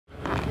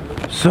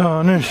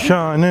Sun is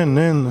shining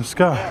in the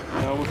sky.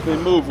 Now what's they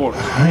move for?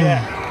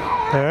 Yeah.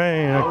 There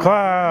ain't a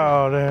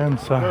cloud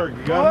inside.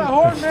 It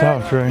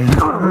stopped raining.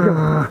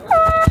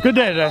 Good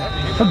day today.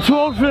 I'm too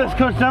old for this,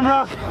 Coach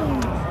Demrock.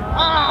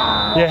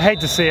 Yeah,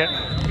 hate to see it.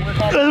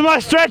 This is my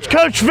stretch,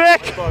 Coach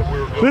Vic.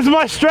 This is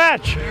my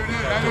stretch.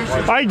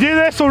 I do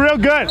this so real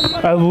good.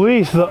 At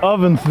least the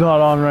oven's not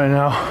on right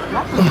now.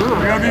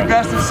 We're gonna be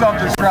best of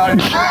something,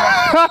 Trout.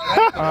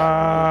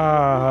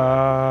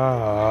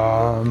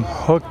 I'm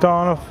hooked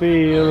on a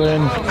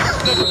feeling.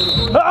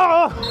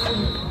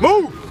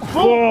 Move!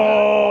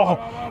 Oh,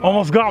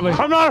 almost got me.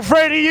 I'm not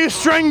afraid of you,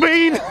 string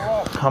bean.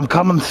 I'm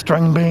coming,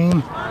 string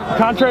bean.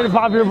 Contrary to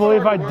popular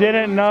belief, I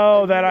didn't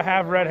know that I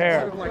have red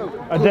hair.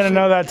 I didn't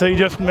know that till you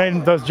just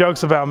made those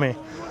jokes about me.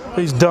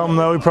 He's dumb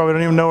though, he probably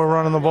don't even know we're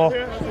running the ball.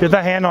 Get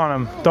that hand on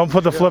him. Don't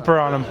put the flipper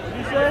on him.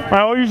 All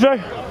right, what did you say?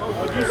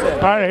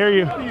 I didn't hear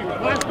you.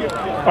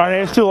 All right,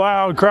 it's too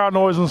loud, crowd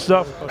noise and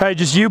stuff. Hey,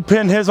 just you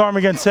pin his arm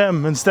against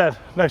him instead.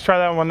 Next, try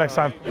that one next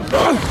time.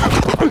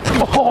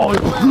 Oh,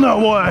 no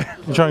way.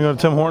 You trying to go to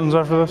Tim Hortons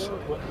after this?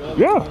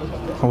 Yeah.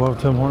 I love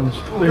Tim Hortons.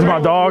 These are my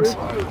dogs.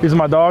 These are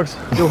my dogs.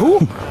 Yo, who?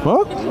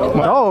 What?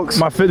 My dogs.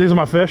 These are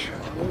my fish.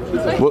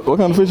 What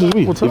kind of fish is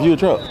we? If you a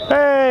trout.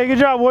 Hey, good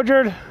job,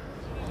 Woodard.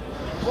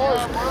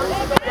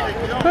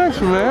 Thanks,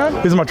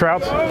 man. These are my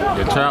trouts.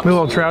 Your trout. These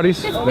little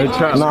trouties. They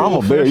trout. Nah, I'm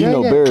a bear. You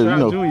know bears. You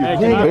know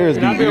bears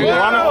be.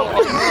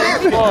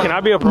 Can I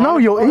be a piranha? No,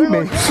 you'll eat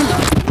me.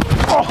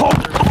 Oh.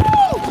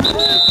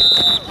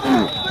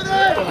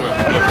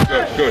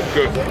 Good.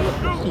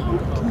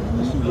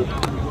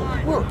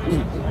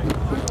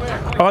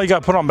 Oh, you got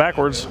to put on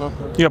backwards. You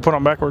got to put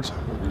on backwards.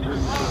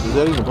 Is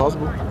that even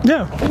possible?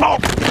 Yeah.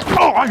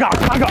 Oh, I got.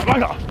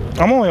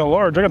 I'm only a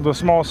large. I got the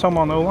smallest sum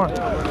on the line.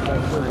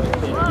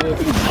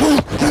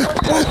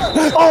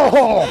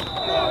 Oh!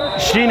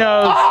 She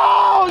knows.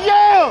 Oh,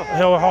 yeah!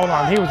 Hold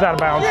on. He was out of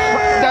bounds.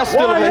 That's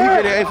still he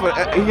get an A for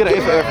effort.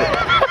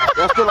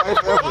 That's still an A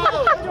for effort.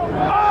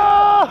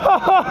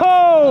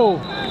 Oh!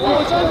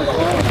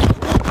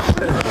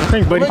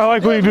 Thanks, buddy. I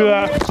like when you do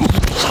that.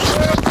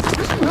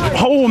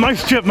 Oh,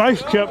 nice chip.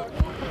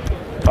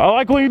 I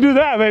like when you do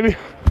that, baby.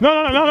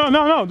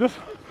 No. Just,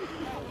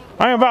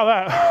 I ain't about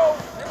that.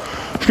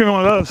 Just give me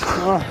one of those.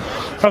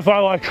 That's what I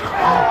like.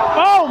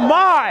 Oh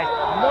my!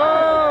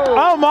 No!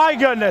 Oh my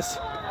goodness!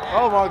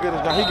 Oh my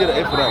goodness! Now he get an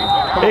A for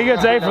that one. He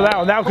gets A for that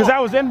one. Now, because that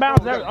was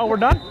inbounds. Oh, we're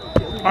done.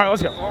 All right,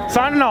 let's go.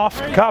 Signing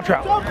off. Kyle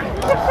Trout.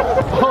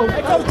 Oh,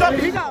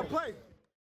 he got to play.